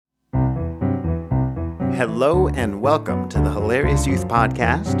Hello and welcome to the Hilarious Youth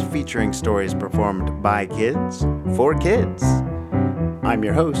Podcast, featuring stories performed by kids for kids. I'm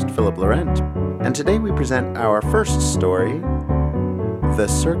your host, Philip Laurent, and today we present our first story, The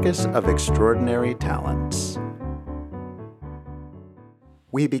Circus of Extraordinary Talents.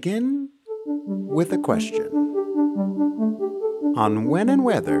 We begin with a question on when and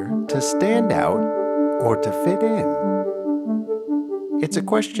whether to stand out or to fit in. It's a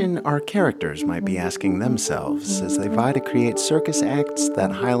question our characters might be asking themselves as they vie to create circus acts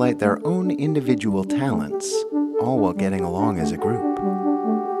that highlight their own individual talents, all while getting along as a group.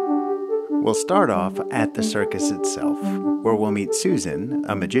 We'll start off at the circus itself, where we'll meet Susan,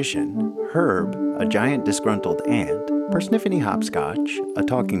 a magician, Herb, a giant disgruntled ant, Persephone Hopscotch, a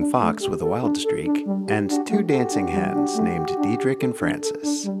talking fox with a wild streak, and two dancing hens named Diedrich and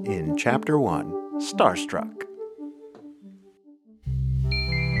Francis in Chapter 1, Starstruck.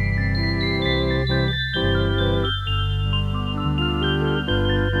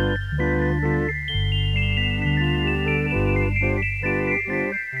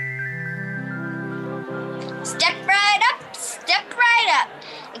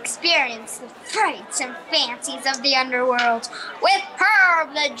 Experience the frights and fancies of the underworld with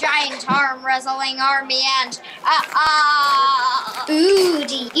Herb, the giant arm-wrestling army, and Ooh,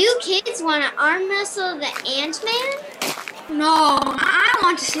 do you kids want to arm wrestle the Ant-Man? No, I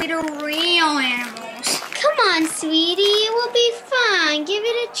want to see the real animals. Come on, sweetie, it will be fun. Give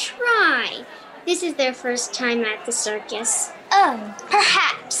it a try. This is their first time at the circus. Oh,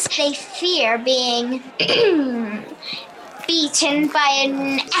 perhaps they fear being beaten by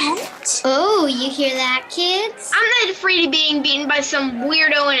an ant. Oh, you hear that, kids? I'm not afraid of being beaten by some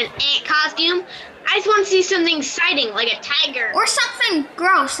weirdo in an ant costume. I just want to see something exciting, like a tiger. Or something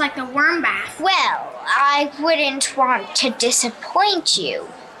gross, like a worm bath. Well, I wouldn't want to disappoint you.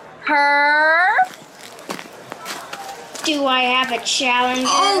 Herb? Do I have a challenge?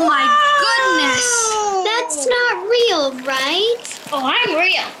 Oh my goodness! That's not real, right? Oh, I'm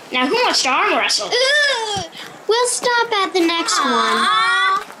real. Now who wants to arm wrestle? Ugh. We'll stop at the next one.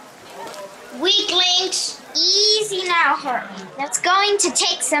 Weaklings. Easy now, Herb. That's going to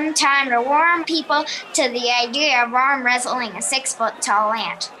take some time to warm people to the idea of arm wrestling a 6-foot-tall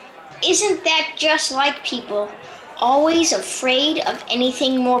ant. Isn't that just like people? Always afraid of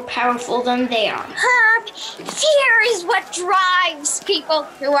anything more powerful than they are. Herb, fear is what drives people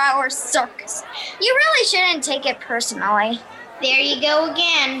through our circus. You really shouldn't take it personally. There you go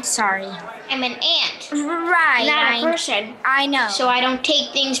again. Sorry. I'm an ant. Right. Not a person. I know. So I don't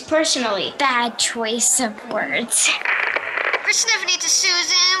take things personally. Bad choice of words. Persephone to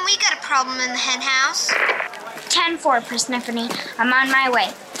Susan, we got a problem in the hen house. 10-4, Persephone. I'm on my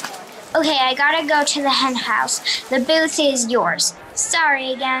way. Okay, I gotta go to the hen house. The booth is yours.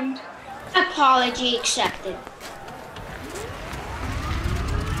 Sorry again. Apology accepted.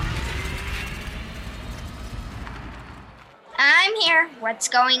 I'm here. What's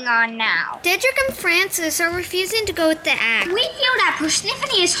going on now? Diedrich and Francis are refusing to go with the act. We feel that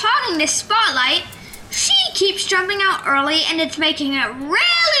Persephone is hogging the spotlight. She keeps jumping out early, and it's making it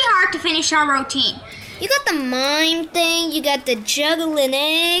really hard to finish our routine. You got the mime thing, you got the juggling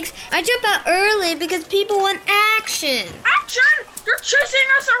eggs. I jump out early because people want action. Action? You're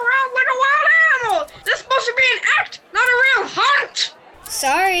chasing us around like a wild animal! This is supposed to be an act, not a real hunt!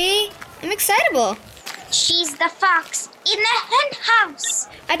 Sorry, I'm excitable. She's the fox in the hen house.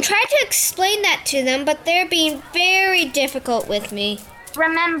 I tried to explain that to them, but they're being very difficult with me.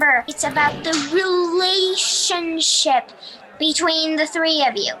 Remember, it's about the relationship between the three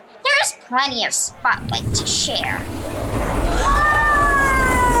of you. There's plenty of spotlight to share.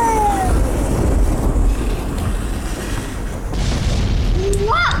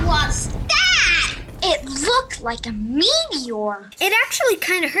 What was that? It looked like a meteor. It actually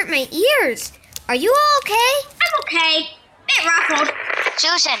kind of hurt my ears. Are you all okay? I'm okay. Bit ruffled.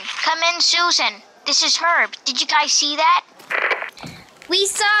 Susan, come in, Susan. This is Herb. Did you guys see that? We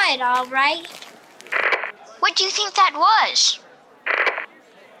saw it, all right. What do you think that was?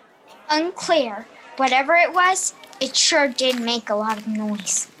 Unclear. Whatever it was, it sure did make a lot of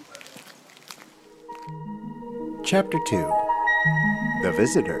noise. Chapter 2, The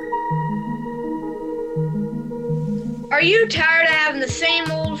Visitor. Are you tired of having the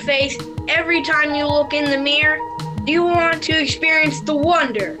same old face every time you look in the mirror? Do you want to experience the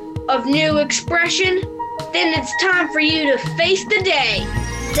wonder of new expression? Then it's time for you to face the day.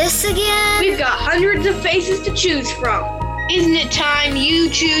 This again? We've got hundreds of faces to choose from. Isn't it time you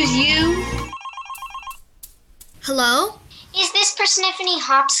choose you? Hello? Is this Persephone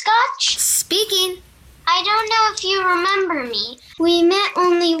Hopscotch? Speaking. I don't know if you remember me. We met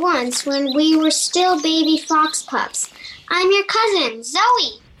only once when we were still baby fox pups. I'm your cousin,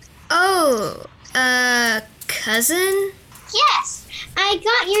 Zoe. Oh, cousin? Yes, I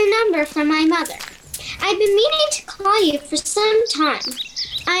got your number from my mother. I've been meaning to call you for some time.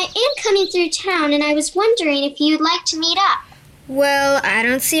 I am coming through town, and I was wondering if you'd like to meet up. Well, I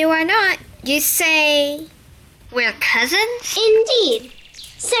don't see why not. You say we're cousins? Indeed.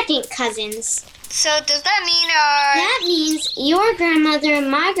 Second cousins. So does that mean That means your grandmother and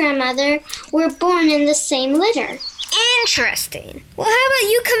my grandmother were born in the same litter. Interesting. Well, how about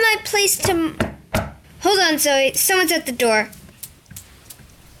you come to my place Hold on, Zoe. Someone's at the door.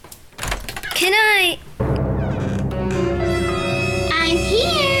 Can I... I'm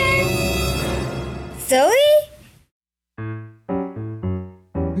here. Zoe?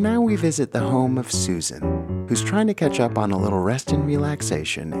 Now we visit the home of Susan, who's trying to catch up on a little rest and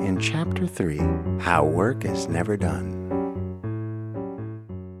relaxation in Chapter 3, How Work is Never Done.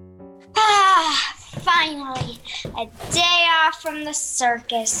 Finally, a day off from the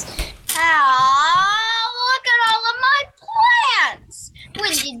circus. Look at all of my plants.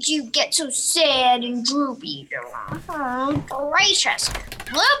 When did you get so sad and droopy? Oh, gracious.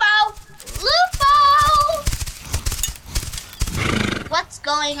 Lupo! What's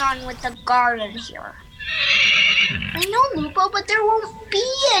going on with the garden here? I know, Lupo, but there won't be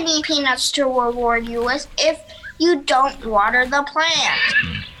any peanuts to reward you with if you don't water the plant.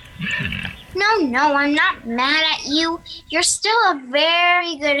 No, I'm not mad at you. You're still a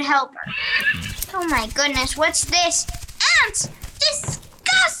very good helper. Oh my goodness, what's this? Ants!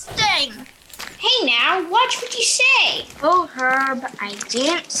 Disgusting! Hey now, watch what you say. Oh, Herb, I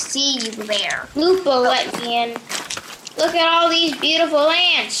didn't see you there. Lupo let me in. Look at all these beautiful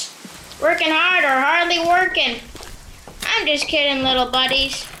ants. Working hard or hardly working. I'm just kidding, little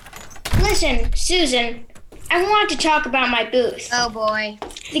buddies. Listen, Susan, I want to talk about my booth. Oh boy.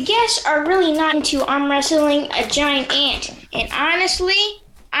 The guests are really not into arm wrestling a giant ant. And honestly,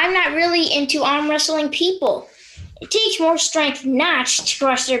 I'm not really into arm wrestling people. It takes more strength not to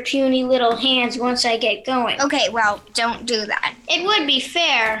crush their puny little hands once I get going. Okay, well, don't do that. It would be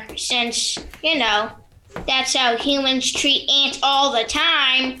fair since, that's how humans treat ants all the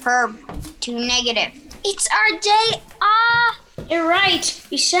time. Herb, too negative. It's our day off. You're right.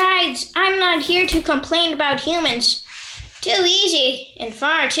 Besides, I'm not here to complain about humans. Too easy and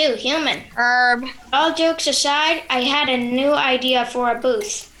far too human. Herb. All jokes aside, I had a new idea for a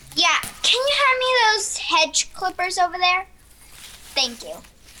booth. Yeah, can you hand me those hedge clippers over there? Thank you.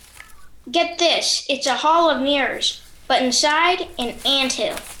 Get this, it's a hall of mirrors, but inside an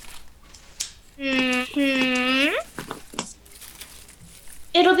anthill. Mm-hmm.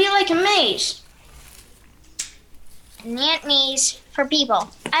 It'll be like a maze. An ant maze for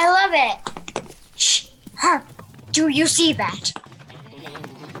people. I love it. Shh, Herb, do you see that?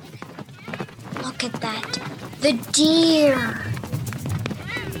 Look at that. The deer.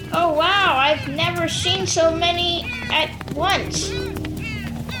 Oh wow, I've never seen so many at once.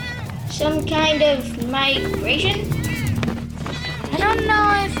 Some kind of migration? I don't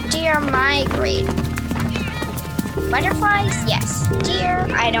know if deer migrate. Butterflies? Yes. Deer?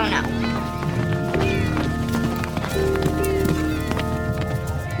 I don't know.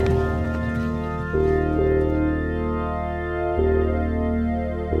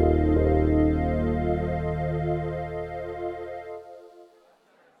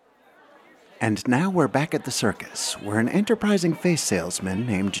 And now we're back at the circus, where an enterprising face salesman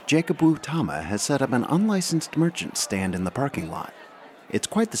named Jacob Tama has set up an unlicensed merchant stand in the parking lot. It's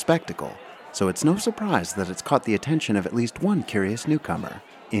quite the spectacle, so it's no surprise that it's caught the attention of at least one curious newcomer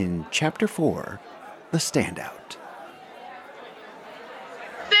in Chapter 4, The Standout.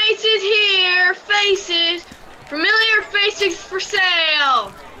 Faces here, faces. Familiar faces for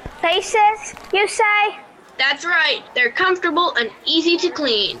sale. Faces, you say? That's right. They're comfortable and easy to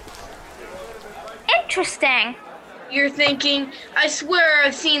clean. Interesting. You're thinking, I swear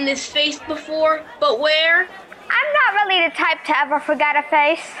I've seen this face before, but where? I'm not really the type to ever forget a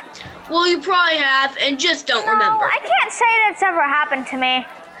face. Well, you probably have and just don't remember. I can't say that's ever happened to me.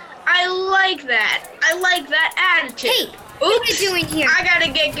 I like that. I like that attitude. Hey, what are you doing here? I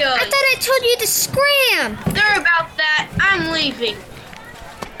gotta get going. I thought I told you to scram. Sorry about that. I'm leaving.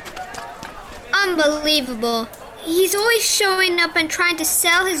 Unbelievable. He's always showing up and trying to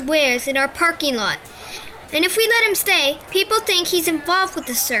sell his wares in our parking lot. And if we let him stay, people think he's involved with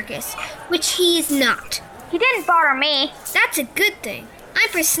the circus, which he is not. He didn't bother me. That's a good thing. I'm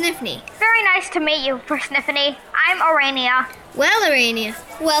Persniffany. Very nice to meet you, Persniffany. I'm Aurania. Well, Aurania,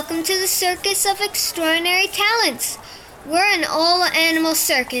 welcome to the Circus of Extraordinary Talents. We're an all-animal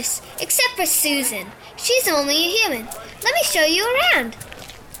circus, except for Susan. She's only a human. Let me show you around.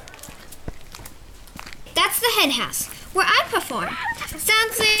 That's the hen house, where I perform.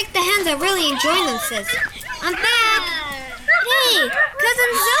 Sounds like the hens are really enjoying themselves. I'm back. Hey,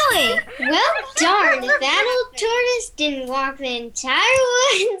 Cousin Zoe. Well, darn, if that old tortoise didn't walk the entire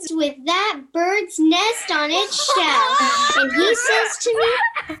woods with that bird's nest on its shell. And he says to me,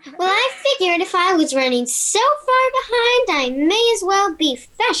 well, I figured if I was running so far behind, I may as well be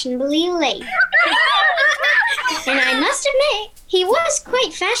fashionably late. And I must admit, he was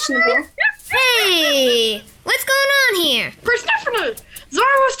quite fashionable. Hey, what's going on here? Persephone!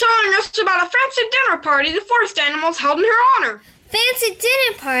 Zora was telling us about a fancy dinner party the forest animals held in her honor. Fancy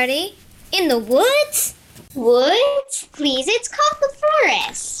dinner party? In the woods? Woods? Please, it's called the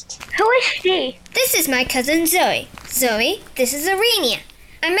forest. Who is she? This is my cousin Zoe. Zoe, this is Arenia.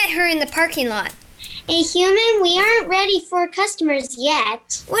 I met her in the parking lot. A human, we aren't ready for customers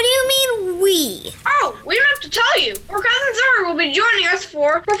yet. What do you mean, we? Oh, we meant to tell you. Our cousin Zora will be joining us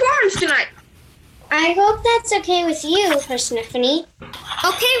for a performance tonight. I hope that's okay with you, Persephone.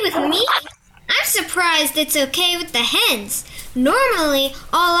 Okay with me? I'm surprised it's okay with the hens. Normally,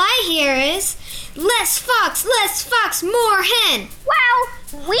 all I hear is, less fox, more hen. Well,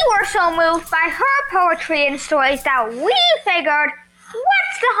 we were so moved by her poetry and stories that we figured,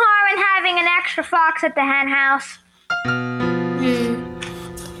 what's the harm in having an extra fox at the hen house?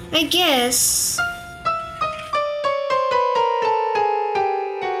 I guess.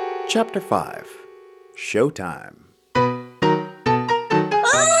 Chapter 5. Showtime.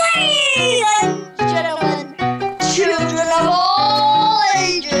 Ladies and gentlemen, children of all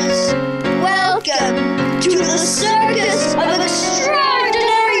ages, welcome to the Circus of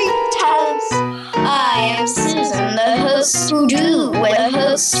Extraordinary Talents. I am Susan, the host who do what a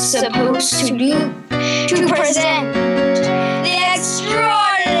host's supposed to do, to present the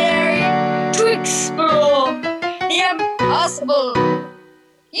extraordinary, to explore the impossible.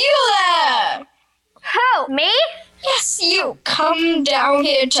 You there! Who, me? Yes, you. Come down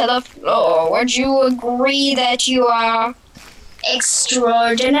here to the floor. Would you agree that you are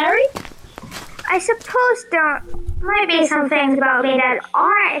extraordinary? I suppose there might be some things about me that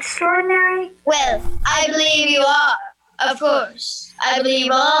aren't extraordinary. Well, I believe you are. Of course. I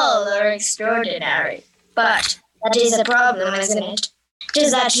believe all are extraordinary. But that is a problem, isn't it?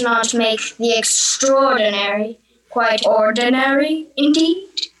 Does that not make the extraordinary quite ordinary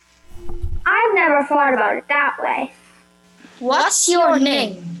indeed? I've never thought about it that way. What's your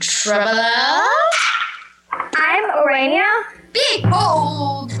name, traveler? I'm Arania.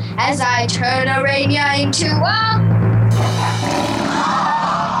 Behold, as I turn Arania into a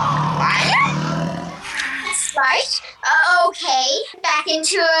lion? That's right. Okay, back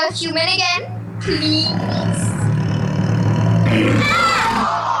into a human again, please.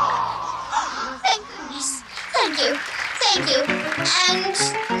 Thank goodness. Thank you. Thank you. And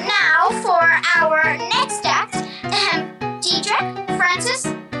now for our next act. Deidre, Francis,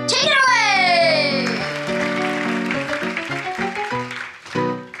 take it away!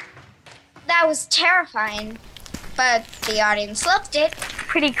 That was terrifying, but the audience loved it.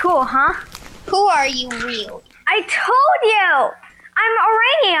 Pretty cool, huh? Who are you really? I told you! I'm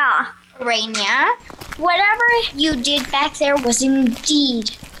Arania. Arania, whatever you did back there was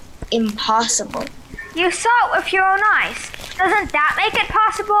indeed impossible. You saw it with your own eyes. Doesn't that make it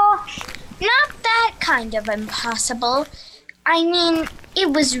possible? Not that kind of impossible. I mean,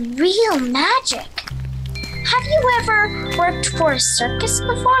 it was real magic. Have you ever worked for a circus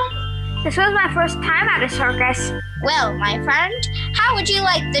before? This was my first time at a circus. Well, my friend, how would you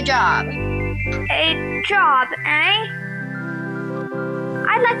like the job? A job, eh?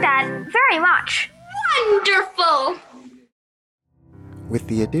 I'd like that very much. Wonderful! With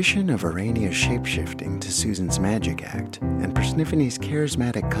the addition of Arania's shapeshifting to Susan's magic act and Persephone's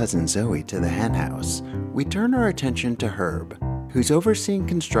charismatic cousin Zoe to the hen house, we turn our attention to Herb, who's overseeing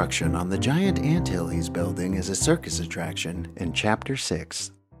construction on the giant anthill he's building as a circus attraction in Chapter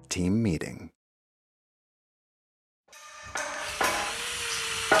 6, Team Meeting.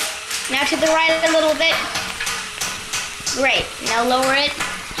 Now to the right a little bit. Great. Now lower it.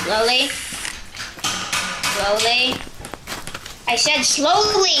 Slowly. Slowly. I said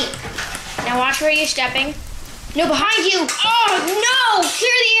slowly. Now watch where you're stepping. No, behind you. Oh, no!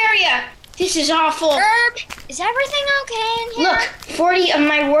 Clear the area. This is awful. Herb, is everything okay in here? Look, 40 of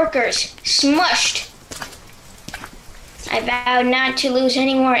my workers smushed. I vowed not to lose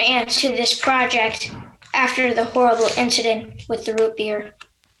any more ants to this project after the horrible incident with the root beer.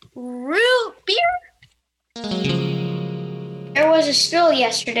 Root beer? There was a spill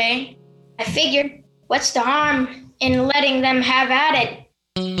yesterday. I figured, what's the harm in letting them have at it?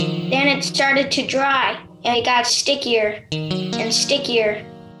 Then it started to dry, and it got stickier and stickier,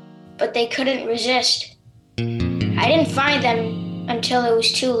 but they couldn't resist. I didn't find them until it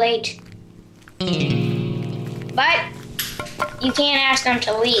was too late. But you can't ask them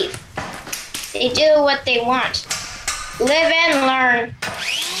to leave. They do what they want. Live and learn.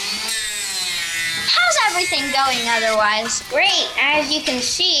 How's everything going otherwise? Great. As you can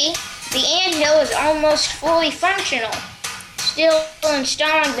see, the anthill is almost fully functional. Still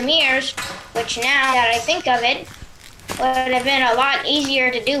installing the mirrors, which now that I think of it, would have been a lot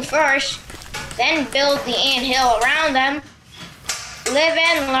easier to do first, then build the anthill around them. Live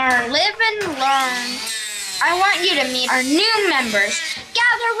and learn. Live and learn. I want you to meet our new members.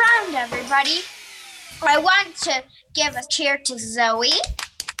 Gather around, everybody. I want to give a cheer to Zoe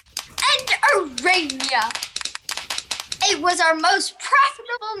and Arania. It was our most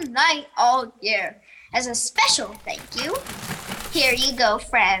profitable night all year. As a special thank you, here you go,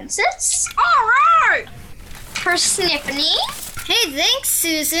 Francis. All right! Persniphone. Hey, thanks,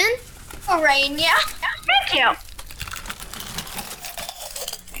 Susan. Arania. Thank you.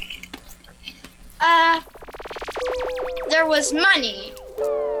 There was money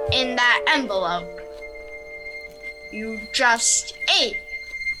in that envelope. You just ate.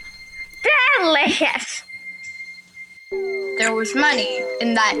 Delicious. There was money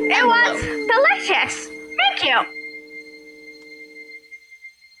in that It envelope. was delicious. Thank you.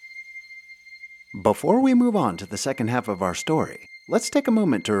 Before we move on to the second half of our story, let's take a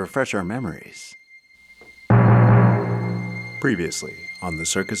moment to refresh our memories. Previously on the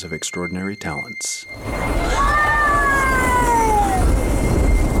Circus of Extraordinary Talents.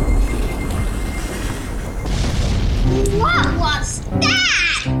 What was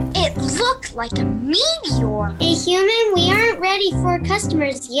that? It looked like a meteor. Hey, human, we aren't ready for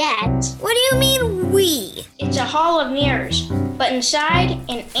customers yet. What do you mean, we? It's a hall of mirrors, but inside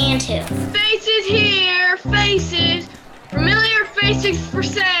an anthill. Faces here, faces. Familiar faces for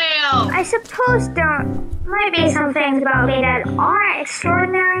sale. I suppose there might be some things about me that are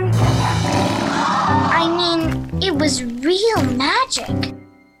extraordinary. I mean, it was real magic.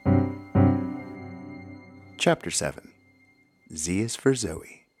 Chapter 7. Z is for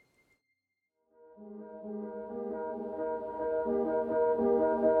Zoe.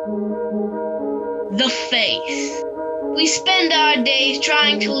 The face. We spend our days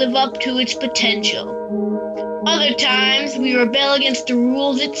trying to live up to its potential. Other times, we rebel against the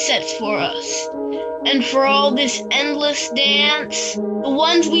rules it sets for us. And for all this endless dance, the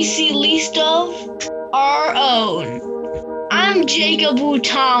ones we see least of are our own. I'm Jacob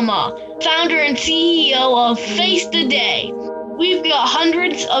Utama, founder and CEO of Face the Day. We've got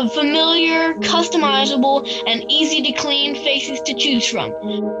hundreds of familiar, customizable, and easy to clean faces to choose from.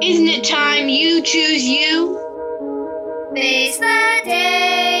 Isn't it time you choose you? Face the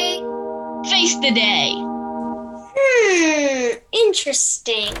day. Face the Day.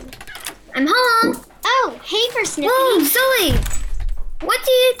 Interesting. I'm home. Oh, hey, Persniphone. Whoa, Zoe. What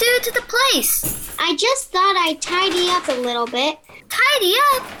do you do to the place? I just thought I'd tidy up a little bit. Tidy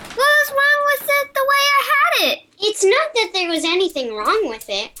up? What was wrong with it the way I had it? It's not that there was anything wrong with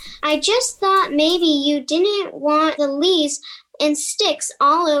it. I just thought maybe you didn't want the leaves and sticks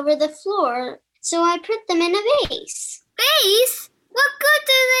all over the floor, so I put them in a vase. Vase? What good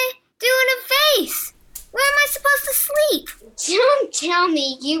do they do in a vase? Where am I supposed to sleep? Don't tell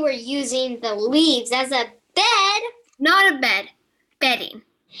me you were using the leaves as a bed. Not a bed. Bedding.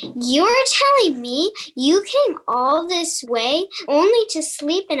 You're telling me you came all this way only to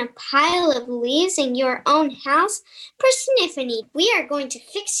sleep in a pile of leaves in your own house? Persniphone, we are going to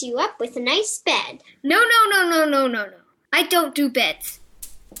fix you up with a nice bed. No. I don't do beds.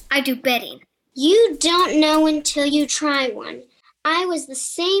 I do bedding. You don't know until you try one. I was the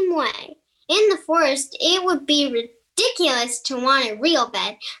same way. In the forest, it would be ridiculous to want a real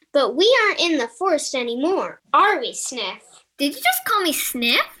bed, but we aren't in the forest anymore, are we, Sniff? Did you just call me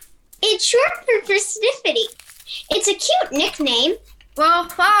Sniff? It's short for Persniphone. It's a cute nickname. Well,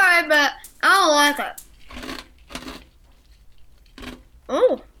 sorry, but I don't like it.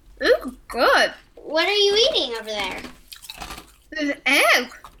 Oh, it's good. What are you eating over there? There's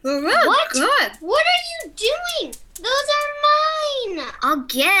eggs. They're really What? good. What are you doing? Those are mine. I'll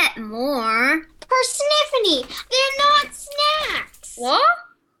get more. Persniphone, they're not snacks. What?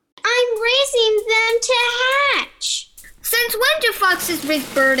 I'm raising them to hatch. Since when do foxes raise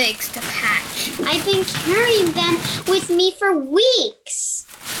bird eggs to hatch? I've been carrying them with me for weeks.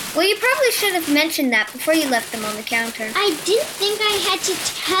 Well, you probably should have mentioned that before you left them on the counter. I didn't think I had to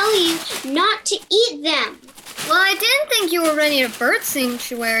tell you not to eat them. Well, I didn't think you were running a bird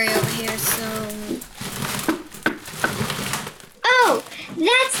sanctuary over here, so... Oh,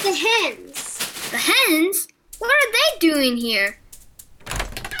 That's the hens. The hens? What are they doing here?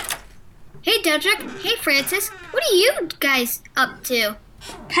 Hey, Dedrick. Hey, Francis. What are you guys up to?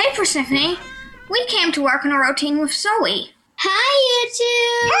 Hey, Persephone. We came to work on a routine with Zoe. Hi, you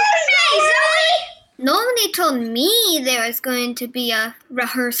two. Hey, Zoe! Nobody told me there was going to be a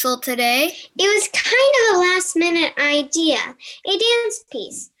rehearsal today. It was kind of a last-minute idea, a dance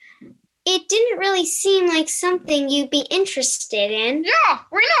piece. It didn't really seem like something you'd be interested in. Yeah,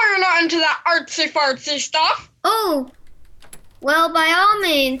 we know you're not into that artsy-fartsy stuff. Oh, well, by all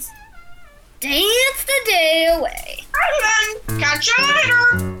means, dance the day away. All right, then. Catch you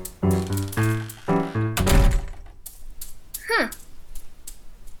later. Huh.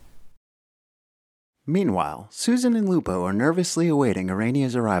 Meanwhile, Susan and Lupo are nervously awaiting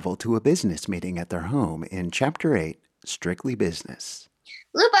Arania's arrival to a business meeting at their home in Chapter 8, Strictly Business.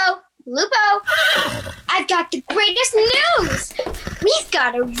 Lupo! I've got the greatest news! We've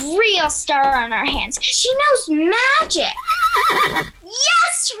got a real star on our hands. She knows magic!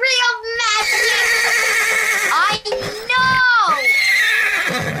 Yes, real magic! I know!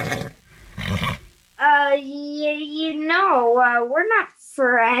 We're not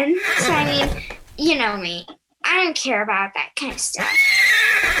friends. I mean, you know me. I don't care about that kind of stuff.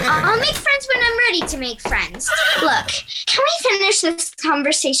 I'll make friends when I'm ready to make friends. Look, can we finish this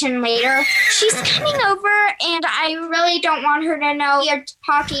conversation later? She's coming over, and I really don't want her to know you're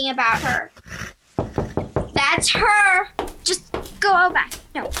talking about her. That's her. Just go out back.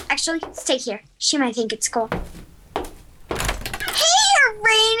 No, actually, stay here. She might think it's cool. Hey,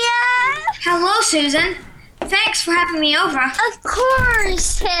 Arania! Hello, Susan. Thanks for having me over. Of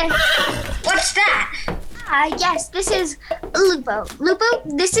course. What's that? Yes, this is Lupo. Lupo,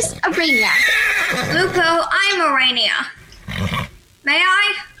 this is Arania. Lupo, I'm Arania. May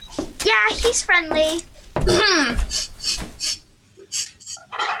I? Yeah, he's friendly.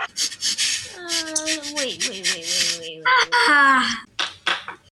 Wait.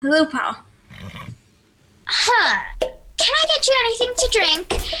 Lupo. Huh. Can I get you anything to drink?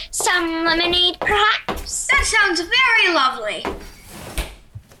 Some lemonade, perhaps? That sounds very lovely.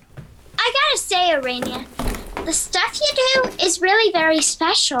 I gotta say, Arania, the stuff you do is really very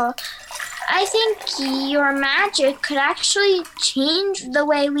special. I think your magic could actually change the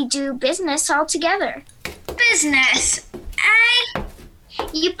way we do business altogether. Business, eh?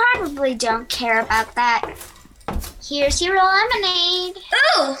 You probably don't care about that. Here's your lemonade.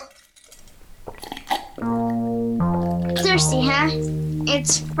 Ooh! Thirsty, huh?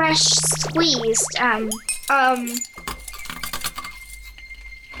 It's fresh squeezed. Okay.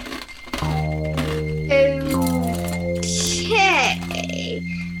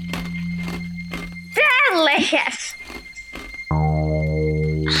 Delicious!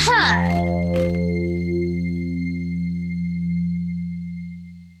 Huh.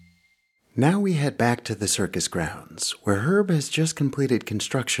 Now we head back to the circus grounds, where Herb has just completed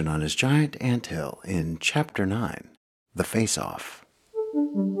construction on his giant anthill in Chapter 9, The Face-Off.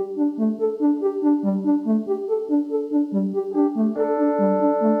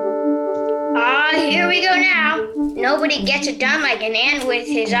 Here we go now. Nobody gets it done like an ant with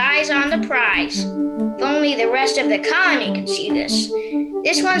his eyes on the prize. If only the rest of the colony could see this.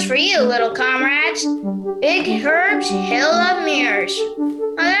 This one's for you, little comrades. Big Herb's Hill of Mirrors.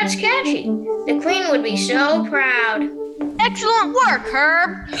 Oh, that's catchy. The Queen would be so proud. Excellent work,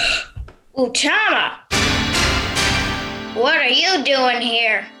 Herb. Utama! What are you doing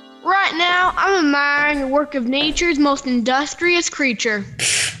here? Right now, I'm admiring the work of nature's most industrious creature.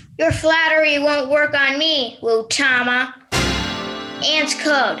 Your flattery won't work on me, Utama. Ant's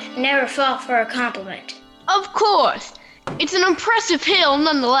code, never fall for a compliment. Of course. It's an impressive hill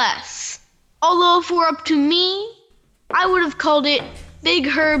nonetheless. Although if it were up to me, I would have called it Big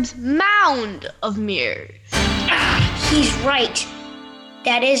Herb's Mound of Mirrors. He's right.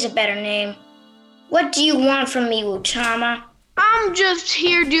 That is a better name. What do you want from me, Utama? I'm just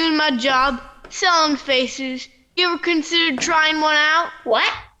here doing my job, selling faces. You ever considered trying one out?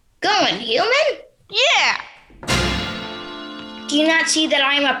 What? Going human? Yeah! Do you not see that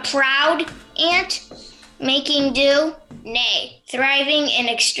I'm a proud ant? Making do? Nay, thriving in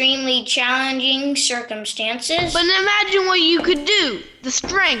extremely challenging circumstances? But imagine what you could do. The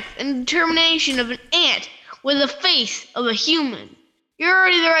strength and determination of an ant with the face of a human. You're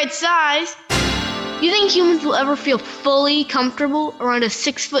already the right size. You think humans will ever feel fully comfortable around a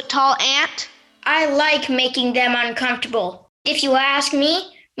 6-foot-tall ant? I like making them uncomfortable. If you ask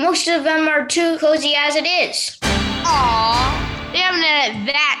me, most of them are too cozy as it is. Aww, they haven't had it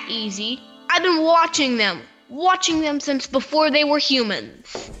that easy. I've been watching them since before they were humans.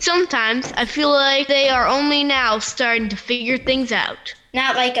 Sometimes I feel like they are only now starting to figure things out.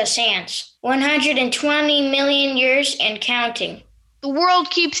 Not like us ants. 120 million years and counting. The world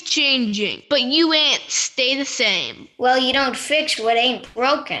keeps changing, but you ants stay the same. Well, you don't fix what ain't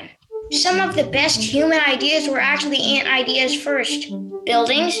broken. Some of the best human ideas were actually ant ideas first.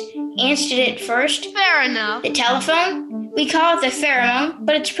 Buildings, ants did it first. Fair enough. The telephone, we call it the pheromone,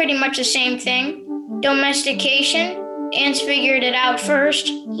 but it's pretty much the same thing. Domestication, ants figured it out first.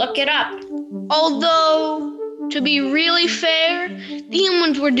 Look it up. Although, to be really fair, the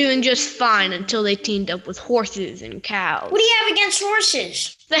humans were doing just fine until they teamed up with horses and cows. What do you have against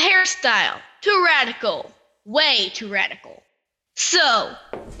horses? The hairstyle. Too radical. Way too radical. So,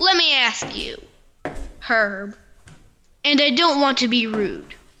 let me ask you, Herb, and I don't want to be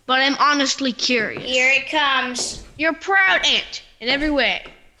rude, but I'm honestly curious. Here it comes. You're a proud ant in every way,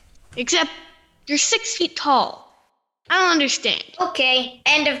 except you're 6 feet tall. I don't understand. Okay,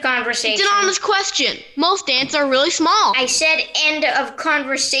 end of conversation. It's an honest question. Most ants are really small. I said end of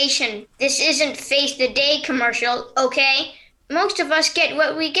conversation. This isn't Face the Day commercial, okay? Most of us get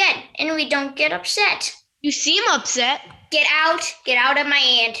what we get, and we don't get upset. You seem upset. Get out of my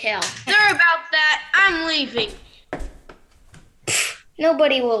anthill. Sorry about that. I'm leaving.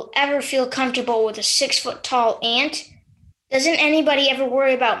 Nobody will ever feel comfortable with a 6-foot-tall ant. Doesn't anybody ever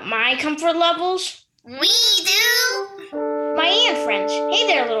worry about my comfort levels? We do. My ant friends. Hey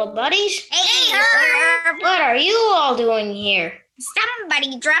there, little buddies. Hey, Herb. What are you all doing here?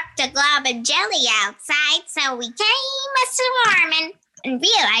 Somebody dropped a glob of jelly outside, so we came a-swarming and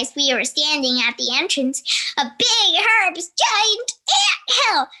realized we were standing at the entrance of Big Herb's giant ant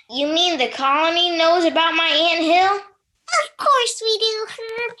hill. You mean the colony knows about my ant hill? Of course we do,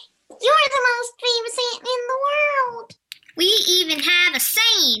 Herb. You're the most famous ant in the world. We even have a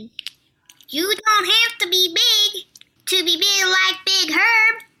saying. You don't have to be big like Big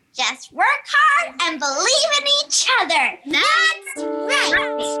Herb. Just work hard and believe in each other. That's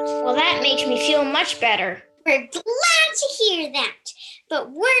right. Well, that makes me feel much better. We're glad to hear that.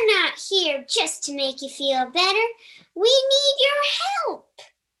 But we're not here just to make you feel better. We need your help.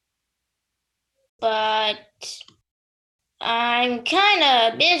 But I'm kind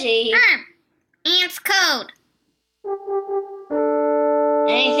of busy. Ants code.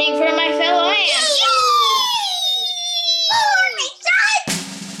 Anything for my fellow ants.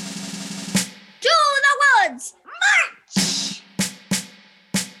 To the woods! March!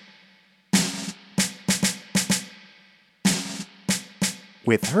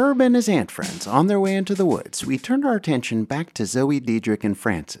 With Herb and his ant friends on their way into the woods, we turn our attention back to Zoe, Diedrich, and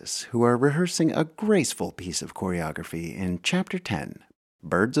Francis, who are rehearsing a graceful piece of choreography in Chapter 10,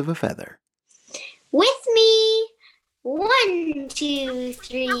 Birds of a Feather. With me. 1, 2,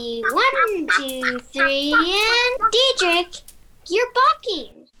 3. 1, 2, 3. And Diedrich, you're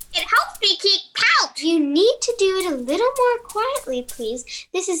balking. It helps me keep count. You need to do it a little more quietly, please.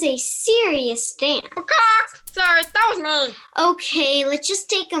 This is a serious dance. Sorry, that was me. Okay, let's just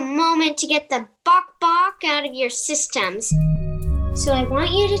take a moment to get the bok out of your systems. So I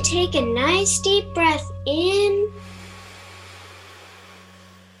want you to take a nice deep breath in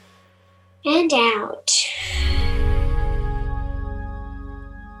and out.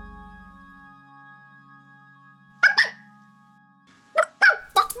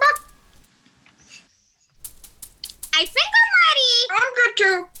 I think I'm ready. I'm good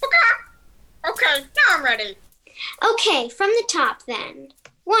too. Okay, now I'm ready. Okay, from the top then.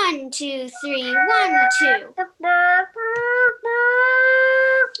 1, 2, 3, 1, 2.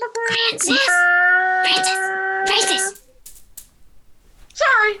 Francis!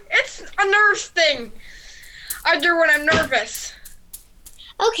 Sorry, it's a nerves thing. I do when I'm nervous.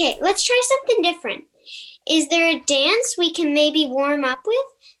 Okay, let's try something different. Is there a dance we can maybe warm up with?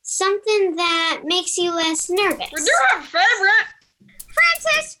 Something that makes you less nervous? We do have a favorite.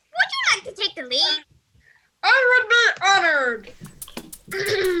 Francis, would you like to take the lead? I would be honored.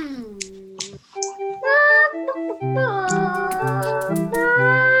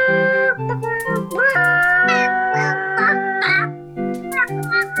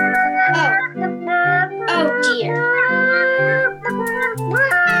 Oh dear.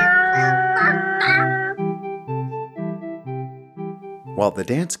 While the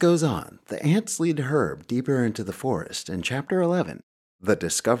dance goes on, the ants lead Herb deeper into the forest in Chapter 11, The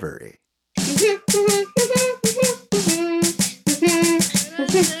Discovery.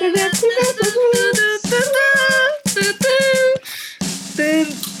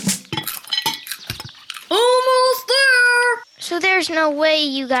 Almost there! So there's no way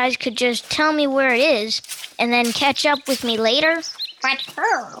you guys could just tell me where it is and then catch up with me later? But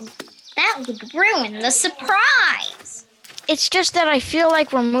Herb, that would ruin the surprise. It's just that I feel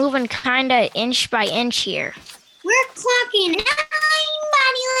like we're moving kinda inch by inch here. We're clocking 9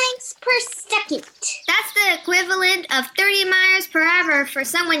 per second. That's the equivalent of 30 miles per hour for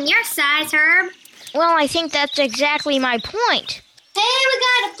someone your size, Herb. Well, I think that's exactly my point. Hey, we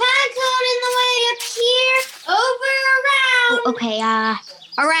got a pine cone in the way up here. Over, around. Okay,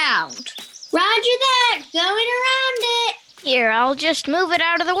 around. Roger that. Going around it. Here, I'll just move it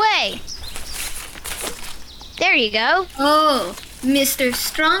out of the way. There you go. Oh, Mr.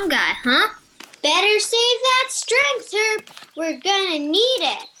 Strong Guy, huh? Better save that strength, Herb. We're gonna need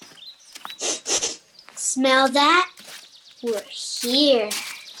it. Smell that? We're here.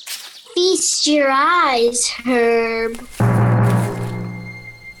 Feast your eyes, Herb.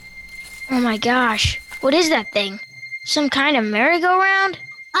 Oh my gosh, what is that thing? Some kind of merry-go-round?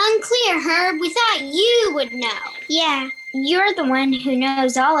 Unclear, Herb. We thought you would know. Yeah, you're the one who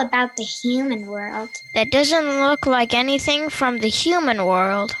knows all about the human world. That doesn't look like anything from the human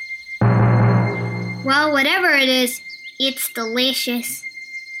world. Well, whatever it is, it's delicious.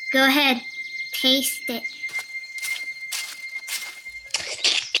 Go ahead, taste it.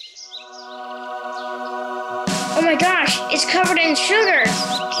 Oh my gosh, it's covered in sugar.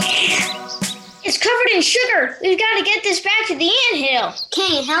 It's covered in sugar. We've got to get this back to the anthill.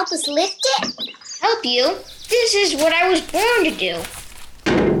 Can you help us lift it? Help you? This is what I was born to do.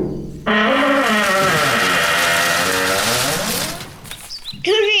 To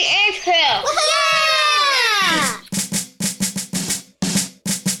the anthill. Yeah!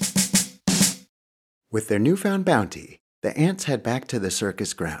 With their newfound bounty, the ants head back to the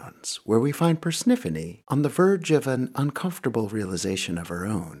circus grounds, where we find Persephone on the verge of an uncomfortable realization of her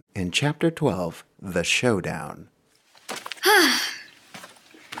own in Chapter 12, The Showdown.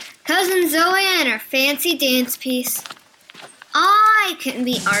 Cousin Zoe and her fancy dance piece. I can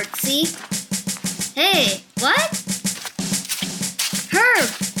be artsy. Hey, what? Herb,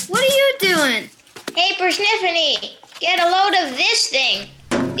 what are you doing? Hey, Persephone, get a load of this thing.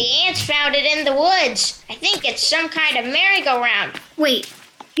 The ants found it in the woods. I think it's some kind of merry-go-round. Wait,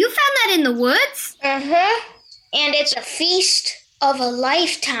 you found that in the woods? Uh-huh. And it's a feast of a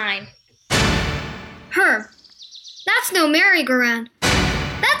lifetime. Herb, that's no merry-go-round.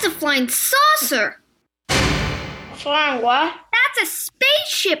 That's a flying saucer. Flying what? That's a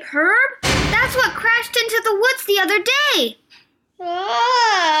spaceship, Herb. That's what crashed into the woods the other day.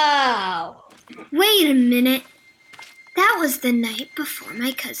 Oh. Wait a minute. That was the night before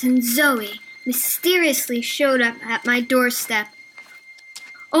my cousin Zoe mysteriously showed up at my doorstep.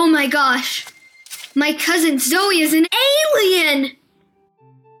 Oh my gosh. My cousin Zoe is an alien!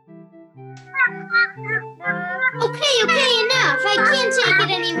 Okay, enough. I can't take it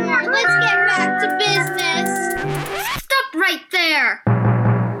anymore. Let's get back to business. Stop right there!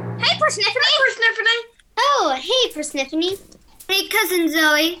 Hey, Persephone. Oh, hey, Persephone. Hey, cousin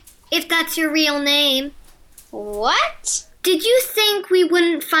Zoe, if that's your real name. What? Did you think we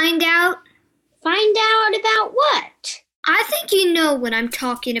wouldn't find out? Find out about what? I think you know what I'm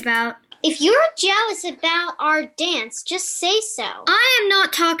talking about. If you're jealous about our dance, just say so. I am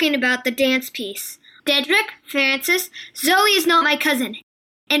not talking about the dance piece. Dedrick, Francis, Zoe is not my cousin.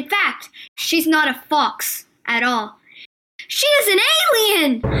 In fact, she's not a fox at all. She is an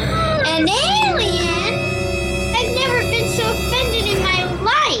alien! An alien? I've never been so offended in my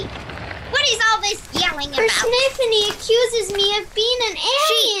life. What is all this yelling about? Persephone accuses me of being an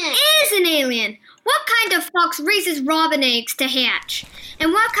alien. She is an alien. What kind of fox raises robin eggs to hatch?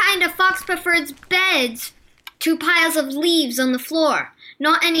 And what kind of fox prefers beds to piles of leaves on the floor?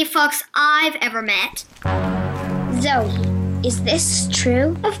 Not any fox I've ever met. Zoe, is this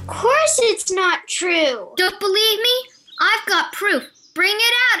true? Of course it's not true. Don't believe me? I've got proof. Bring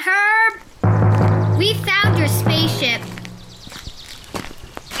it out, Herb. We found your spaceship.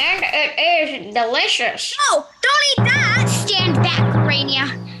 And it is delicious. No, don't eat that! Stand back, Rainier.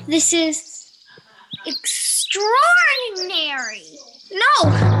 This is extraordinary. No,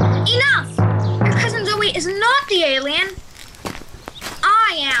 enough. Your cousin Zoe is not the alien.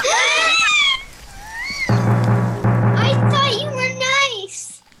 I am. I thought you were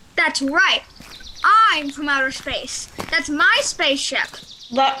nice. That's right. I'm from outer space. That's my spaceship.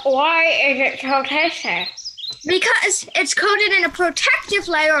 But why is it so tasty? Because it's coated in a protective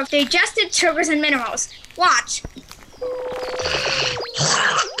layer of digested sugars and minerals. Watch.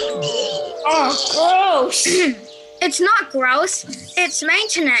 Oh, gross. It's not gross. It's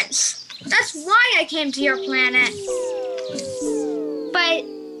maintenance. That's why I came to your planet. But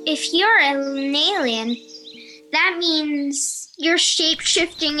if you're an alien, that means your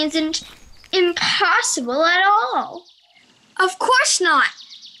shape-shifting isn't impossible at all. Of course not.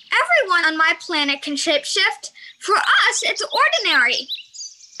 Everyone on my planet can shapeshift. For us, it's ordinary.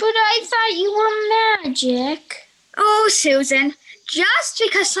 But I thought you were magic. Oh, Susan, Just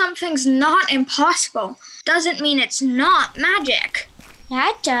because something's not impossible doesn't mean it's not magic.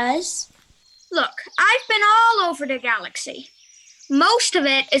 That does. Look, I've been all over the galaxy. Most of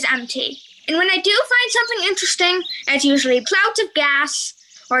it is empty. And when I do find something interesting, it's usually clouds of gas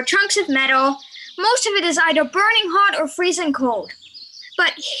or chunks of metal. Most of it is either burning hot or freezing cold.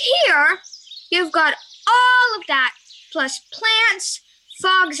 But here, you've got all of that, plus plants,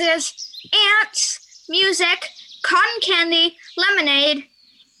 foxes, ants, music, cotton candy, lemonade,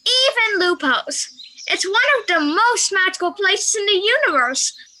 even Lupo's. It's one of the most magical places in the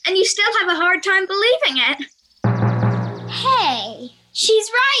universe, and you still have a hard time believing it. Hey, she's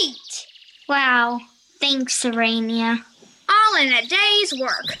right. Wow. Thanks, Serenia. All in a day's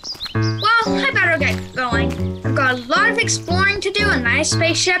work. Well, I better get going. I've got a lot of exploring to do, and my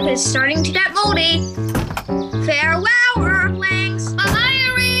spaceship is starting to get moldy. Farewell, Earthlings. Bye,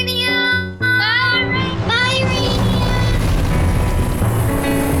 Urania. Bye, Urania.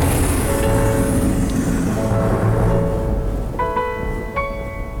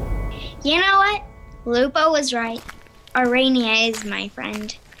 You know what? Lupo was right. Urania is my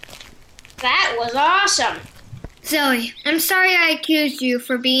friend. That was awesome. Zoe, I'm sorry I accused you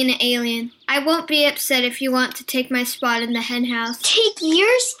for being an alien. I won't be upset if you want to take my spot in the hen house. Take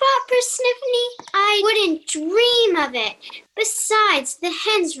your spot, Persephone? I wouldn't dream of it. Besides, the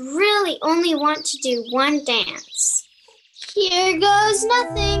hens really only want to do one dance. Here goes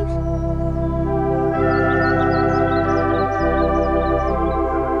nothing.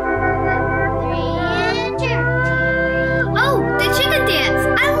 Oh, the chicken dance!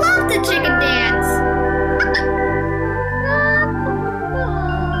 I love the chicken dance!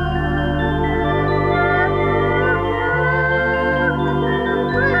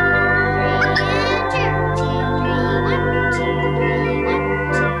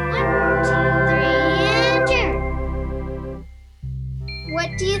 What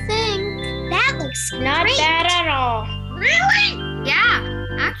do you think? That looks Not great. bad at all. Really? Yeah,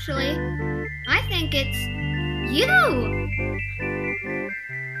 actually, I think it's you!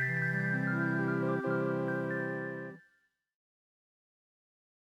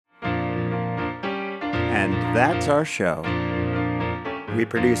 And that's our show. We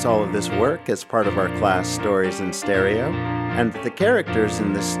produce all of this work as part of our class Stories in Stereo, and the characters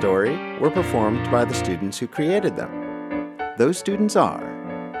in this story were performed by the students who created them. Those students are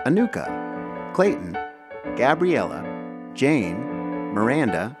Anuka, Clayton, Gabriella, Jane,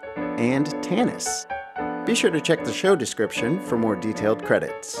 Miranda, and Tanis. Be sure to check the show description for more detailed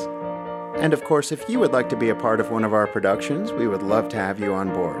credits. And of course, if you would like to be a part of one of our productions, we would love to have you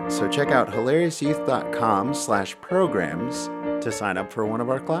on board. So check out hilariousYouth.com/programs to sign up for one of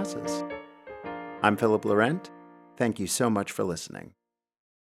our classes. I'm Philip Laurent. Thank you so much for listening.